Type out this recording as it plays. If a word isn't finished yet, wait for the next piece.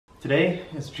Today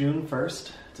is June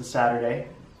 1st. It's a Saturday.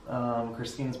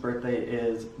 Christine's birthday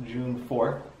is June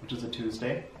 4th, which is a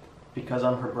Tuesday. Because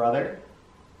I'm her brother,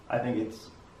 I think it's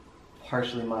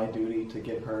partially my duty to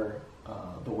give her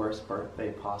the worst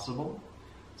birthday possible.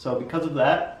 So because of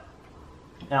that,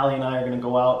 Allie and I are going to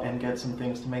go out and get some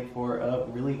things to make for a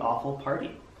really awful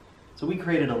party. So we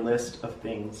created a list of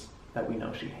things that we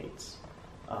know she hates.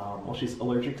 Well, she's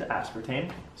allergic to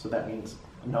aspartame, so that means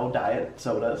no diet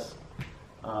sodas.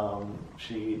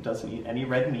 She doesn't eat any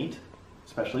red meat,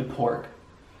 especially pork.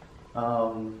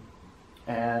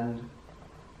 And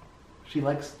she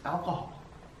likes alcohol.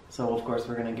 So of course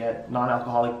we're gonna get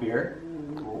non-alcoholic beer.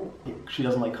 She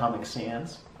doesn't like Comic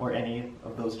Sans or any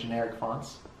of those generic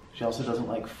fonts. She also doesn't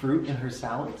like fruit in her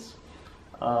salads.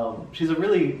 She's a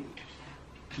really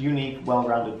unique,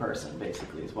 well-rounded person,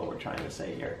 basically, is what we're trying to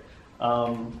say here.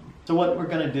 So what we're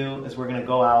gonna do is we're gonna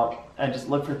go out and just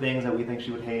look for things that we think she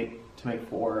would hate to make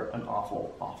for an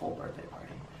awful, awful birthday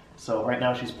party. So right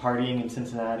now she's partying in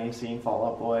Cincinnati, seeing Fall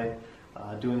Out Boy,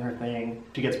 doing her thing.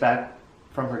 She gets back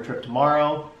from her trip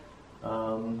tomorrow,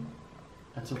 and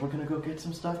so we're gonna go get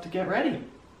some stuff to get ready.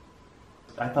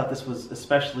 I thought this was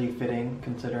especially fitting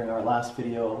considering our last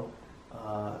video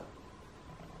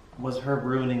was her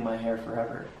ruining my hair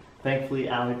forever. Thankfully,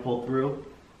 Allie pulled through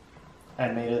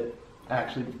and made it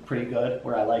actually pretty good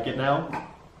where I like it now,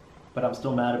 but I'm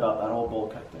still mad about that whole bowl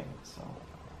cut thing, so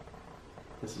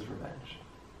this is revenge.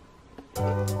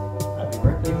 Happy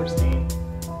birthday, Christine.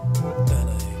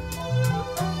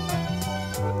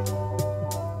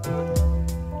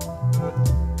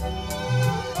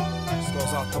 This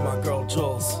goes out to my girl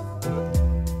Jules.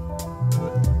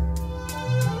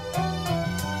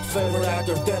 Favorite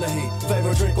actor, Dennehy.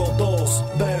 Favorite drink, old dolls.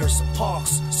 Bears,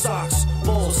 hawks, socks,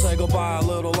 bulls. Say goodbye a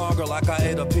little longer like I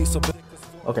ate a piece of...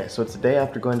 Okay, so it's the day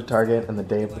after going to Target and the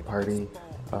day of the party.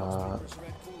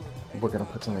 We're gonna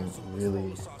put something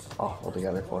really awful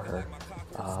together for her.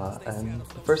 And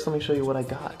first let me show you what I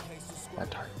got at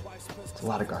Target. It's a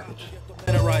lot of garbage.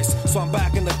 So I'm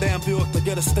back in the damn Buick to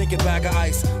get a stinking bag of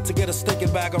ice, to get a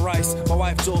stinking bag of rice. My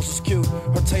wife Jules is cute,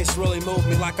 her taste really moved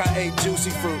me like I ate juicy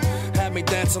fruit. Had me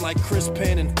dancing like Chris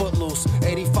Penn and Footloose.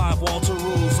 85 Walter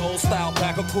Rules, old style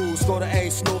pack of coos. Go to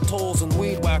Ace, no tolls and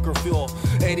weed whacker fuel.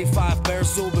 85 Bear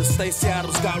Subas, Stacey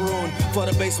Adams got ruined for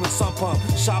the basement sump pump.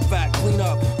 Shop vac, clean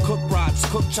up, cook brats,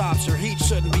 cook chops. Your heat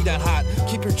shouldn't be that hot.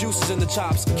 Keep your juices in the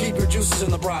chops, keep your juices in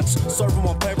the brats. Serve them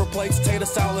on paper plates, tater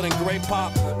salad and grape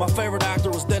pop. My favorite actor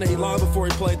was Dennehy long before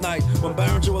he played night. When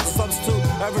Behringer was a substitute,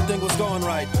 everything was going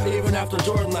right. Even after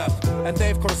Jordan left and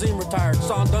Dave Corzine retired.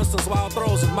 Sean Dunstan's wild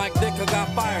throws and Mike Ditka got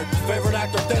fired. Favorite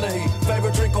actor Dennehy,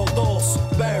 favorite drink old dolls.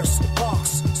 Bears,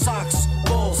 hawks, socks,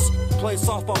 bulls. Play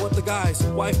softball with the guys.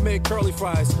 Wife made curly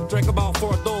fries. Drank about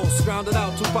 4 doles. Grounded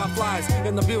out 2 pot flies.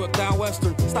 In the Buick down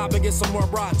Western. Stop and get some more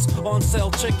brats. On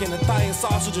sale chicken, Italian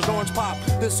sausages, orange pop.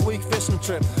 This week fishing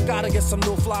trip. Gotta get some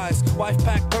new flies. Wife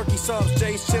packed turkey subs,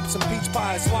 Jay's chips and peach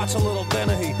pies. Watch a little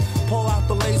Dennehy. Pull out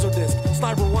the laser disc.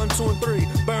 Sniper 1, 2, and 3.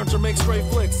 Behringer makes great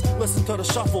flicks. Listen to the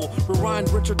shuffle. Rewind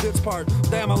Richard Ditt's part.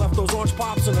 Damn, I left those orange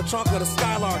pops in the trunk of the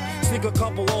Skylark. Sneak a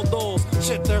couple old doles.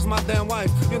 Shit, there's my damn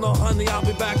wife. You know, honey, I'll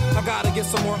be back. I gotta get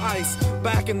some more ice.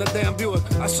 Back in the damn Buick.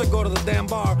 I should go to the damn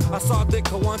bar. I saw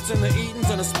Ditka once in the Eatons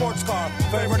in a sports car.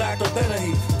 Favorite actor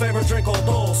Dennehy. Favorite drink old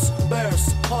dolls.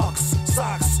 Bears, hawks,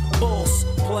 socks, bulls.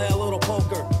 Play a little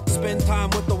poker. Spend time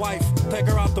with the wife. Take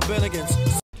her out to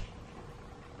Bennigan's.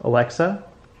 Alexa,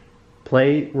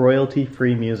 play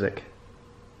royalty-free music.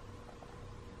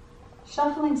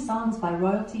 Shuffling songs by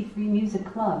Royalty Free Music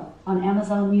Club on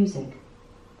Amazon Music.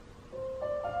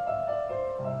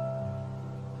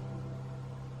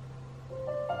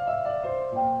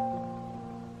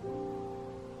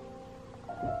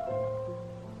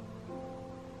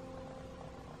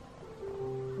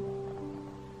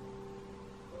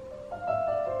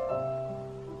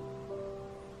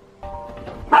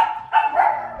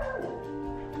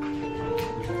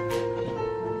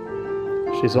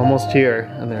 She's almost here,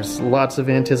 and there's lots of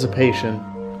anticipation.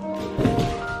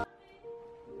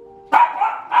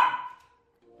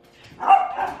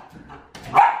 Alright,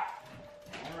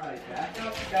 back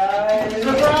up, guys.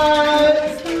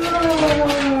 Surprise!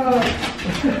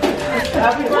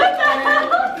 Happy birthday!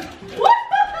 What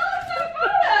the hell is that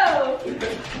photo?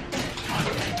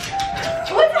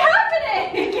 What's happening?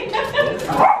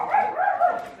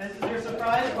 This is your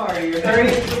surprise party, your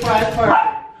 30th surprise party.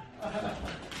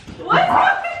 What's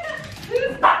happening?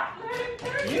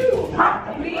 You!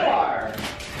 Me? You are.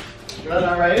 Is that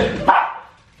alright? What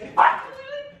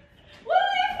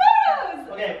are these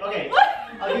photos? Okay. What?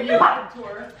 I'll give you a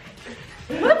tour.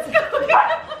 What's going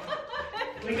on?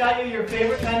 We got you your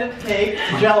favorite kind of take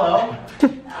Jello.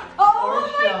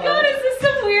 Oh my god, is this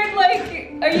some weird, like,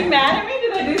 are you mad at me?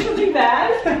 Did I do something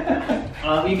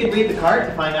bad? You can read the card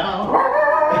to find out.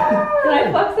 Did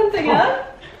I fuck something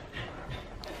up?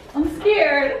 I'm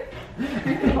scared.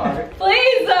 Read the card.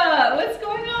 Please, what's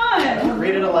going on?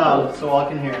 Read it aloud so all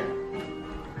can hear.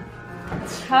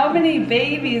 How many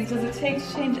babies does it take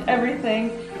to change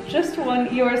everything? Just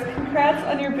one. Yours. Congrats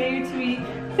on your baby to be.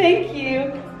 Thank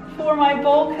you for my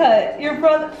bowl cut. Your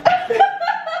brother. This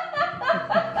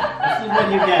is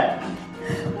what you get.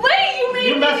 Wait, you made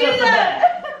You me messed do up the that.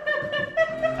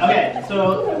 Okay,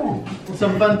 so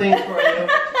some fun things for you.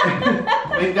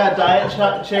 We've got Diet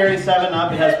Cherry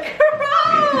 7-Up. It has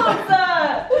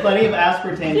Gross! plenty of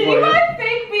aspartame Did for you you. buy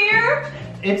fake beer?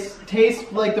 It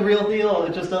tastes like the real deal.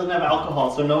 It just doesn't have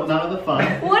alcohol, so none of the fun.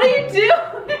 What are you doing?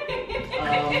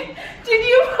 Did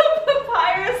you put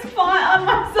papyrus font on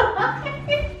my side?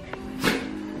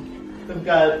 We've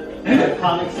got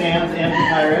Comic Sans and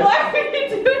Papyrus. Why are you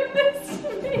doing this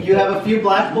to me? You have a few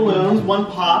black balloons, one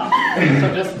pop,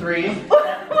 so just 3. Why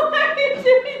are you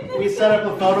doing this? We set up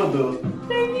a photo booth.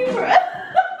 Thank you for. That's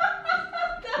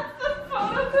the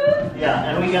photo booth? Yeah,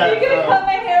 and we Are you gonna got cut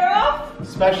my hair off?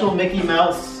 special Mickey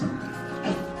Mouse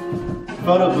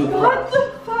photo booth. What for us. the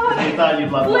fuck? We thought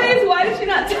you'd love Blaze, that. why did you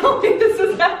not tell me this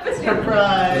was happening?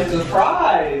 Surprise!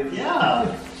 Surprise! Yeah.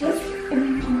 Just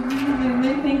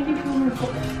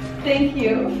thank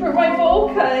you for my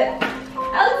bowl cut.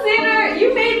 Alexander,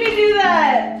 you made me do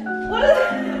that. What is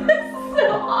this? Is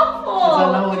so awful. Is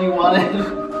that not what you wanted?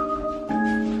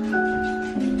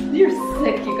 You're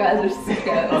sick. You guys are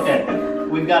sickos. Okay,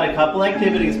 we've got a couple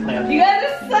activities planned. You guys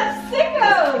are such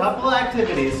sickos. Couple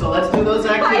activities, so let's do those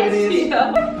activities. Hi,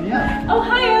 Gio. Yeah. Oh,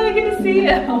 hi, Ellie. Good to see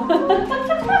you.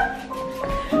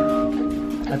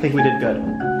 I think we did good.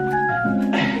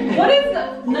 What is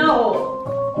the... No.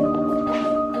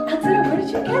 Alexander, where did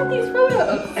you get these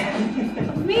photos?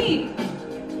 Of me.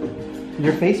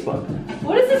 Your Facebook.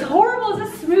 What is this horrible? Is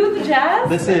this smooth jazz?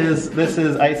 This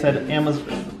is I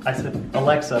said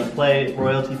Alexa, play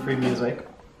royalty-free music.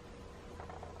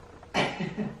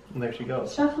 And there she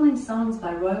goes. Shuffling songs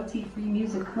by Royalty Free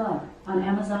Music Club on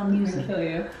Amazon Music. Kill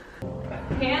you.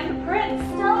 Handprint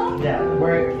stuff? Yeah,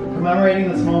 we're commemorating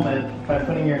this moment by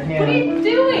putting your hand What are you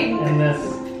doing? in this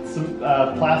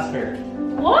plaster.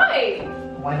 Why?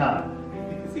 Why not?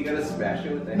 Because you gotta smash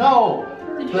it with that. No!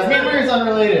 Did you The hammer is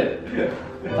unrelated.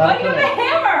 Why do you have a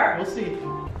hammer? We'll see.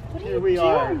 What are Here you we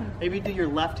are. doing? Maybe do your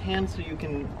left hand so you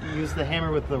can use the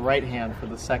hammer with the right hand for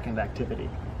the second activity.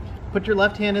 Put your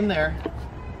left hand in there.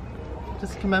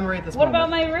 Just commemorate this What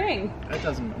moment. about my ring? It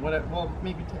doesn't. Well,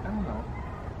 maybe. I don't know.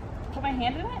 Put my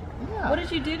hand in it? Yeah. What did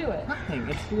you do to it? Nothing.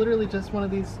 It's literally just one of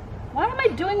these Why am I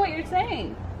doing what you're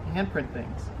saying? handprint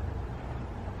things.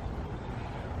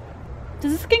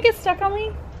 Does this skin get stuck on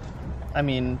me? I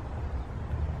mean,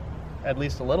 at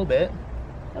least a little bit.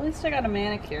 At least I got a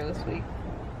manicure this week.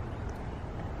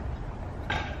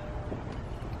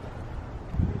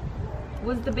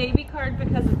 Was the baby card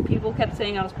because people kept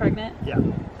saying I was pregnant? Yeah.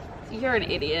 You're an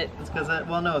idiot. It's because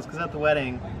it's because at the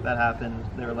wedding that happened,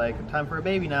 they were like, "Time for a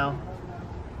baby now."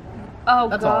 Oh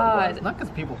That's all it God. was. Not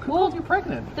because people Well, called you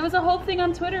pregnant. There was a whole thing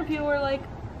on Twitter. People were like,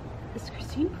 "Is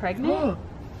Christine pregnant?"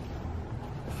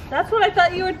 That's what I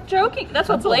thought you were joking. That's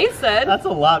what Blaze said. That's a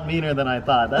lot meaner than I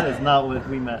thought. That is not what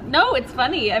we meant. No, it's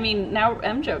funny. I mean, now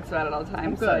M jokes about it all the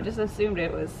time, Oh, so I good. just assumed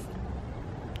it was.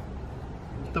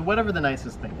 Whatever the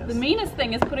nicest thing is. The meanest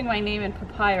thing is putting my name in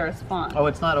papyrus font. Oh,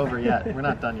 it's not over yet. We're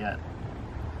not done yet.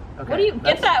 Okay, What do you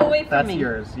get that away from me? That's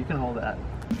yours. You can hold that.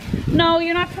 No,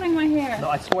 you're not cutting my hair. No,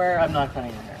 I swear I'm not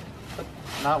cutting your hair. But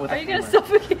not with Are a you gonna hammer.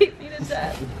 suffocate me to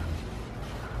death?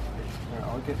 Here,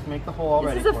 I'll make the hole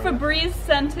already. This is a for you. Febreze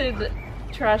scented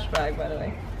trash bag, by the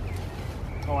way.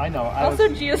 Oh, I know. Also,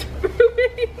 Gia's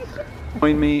ruining.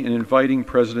 Join me in inviting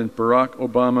President Barack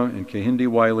Obama and Kehinde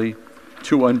Wiley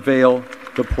to unveil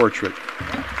the portrait.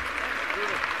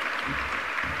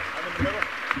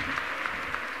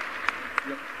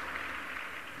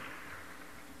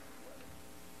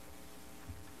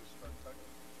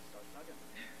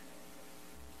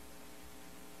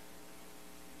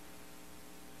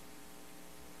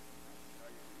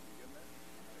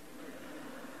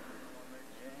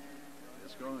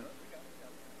 It's going.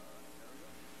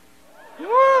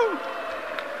 Woo!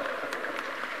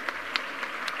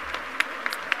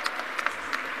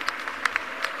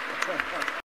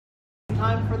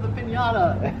 Time for the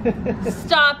piñata.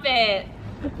 Stop it.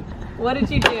 What did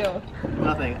you do?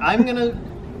 Nothing. I'm gonna,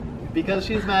 because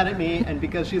she's mad at me and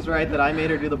because she's right that I made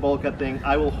her do the bowl cut thing,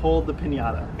 I will hold the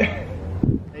piñata.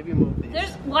 Maybe move these.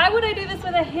 Why would I do this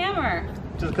with a hammer?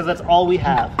 Just because that's all we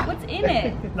have. What's in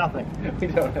it? Nothing. We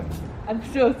don't have. I'm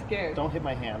so scared. Don't hit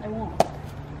my hand. I won't.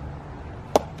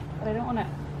 But I don't want to.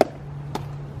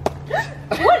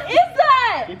 What is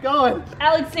that? Keep going.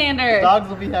 Alexander. The dogs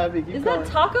will be happy. Keep Is going.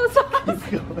 that taco sauce?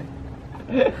 Keep going.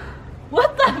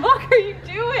 What the fuck are you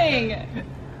doing?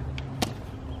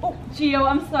 Oh, Gio,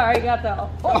 I'm sorry. I got that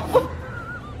off. Oh.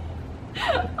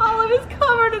 Olive is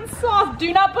covered in sauce.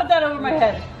 Do not put that over my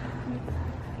head.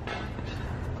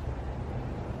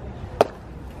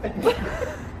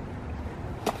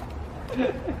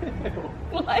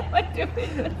 Why am I doing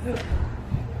this?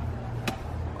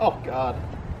 Oh God.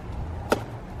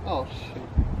 Oh shoot.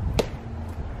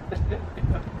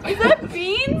 Is that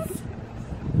beans?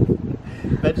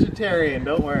 Vegetarian,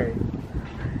 don't worry.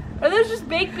 Are those just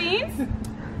baked beans?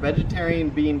 Vegetarian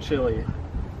bean chili.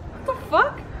 What the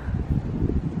fuck?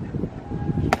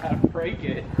 Gotta break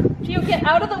it. Gio, get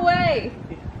out of the way.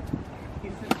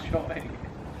 He's enjoying it.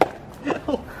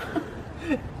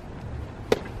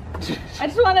 I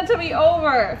just want it to be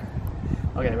over.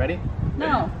 Okay, ready?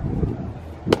 No.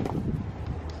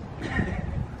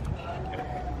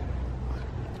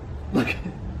 Look,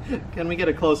 can we get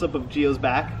a close-up of Gio's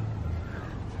back?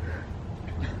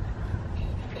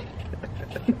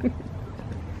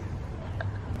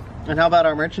 And how about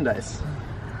our merchandise?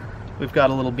 We've got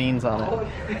a little beans on Oh, it.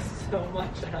 there's so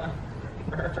much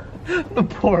fur.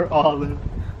 Poor Olive.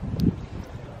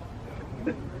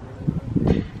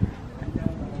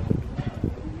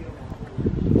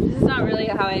 This is not really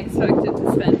how I expected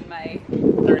to spend my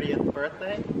 30th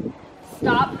birthday?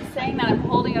 Stop saying that. I'm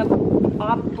holding a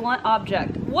blunt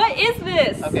object. What is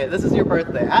this? Okay, this is your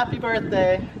birthday. Happy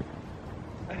birthday!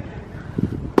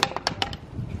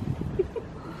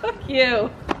 Fuck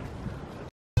you.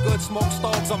 Good smoke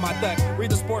stogs on my deck. Read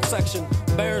the sports section.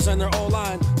 Bears and their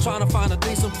O-line. Trying to find a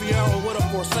decent Fiero with a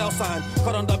for sale sign.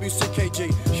 Cut on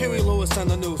WCKG. Huey Lewis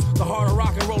and the news. The heart of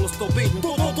rock and roll is still beating.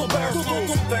 Bears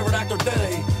rules. Favorite actor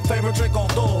Diddy. Favorite drink all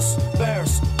those.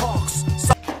 Bears. Hawks.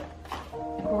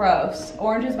 Gross.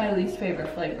 Orange is my least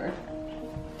favorite flavor.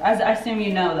 I assume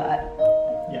you know that.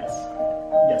 Yes.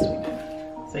 Yes, we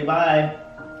do. Say bye.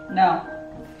 No.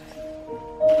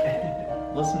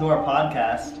 Listen to our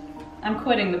podcast. I'm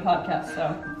quitting the podcast,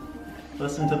 so.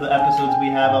 Listen to the episodes we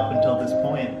have up until this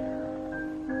point.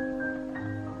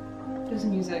 There's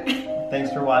music.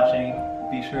 Thanks for watching.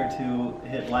 Be sure to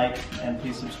hit like and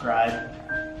please subscribe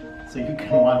so you can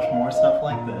watch more stuff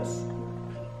like this.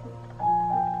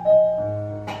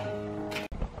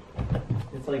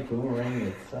 It's like boomerang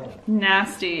itself.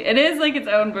 Nasty. It is like its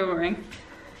own boomerang.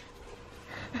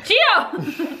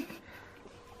 Gio!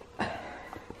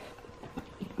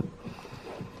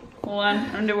 Hold on,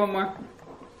 I'm gonna do one more.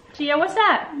 Gio, what's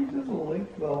that? You just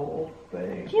licked the whole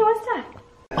thing. Gio, what's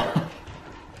that?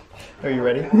 Are you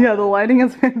ready? Yeah, the lighting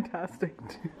is fantastic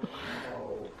too.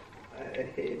 Oh, I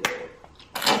hate it.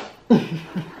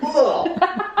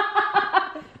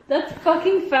 That's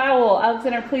fucking foul.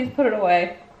 Alexander, please put it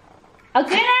away.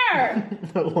 Alexander!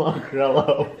 Love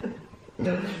Jello.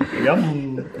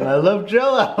 Yum. I love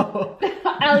Jello.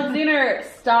 Alexander,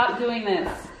 stop doing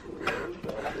this.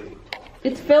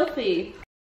 It's filthy.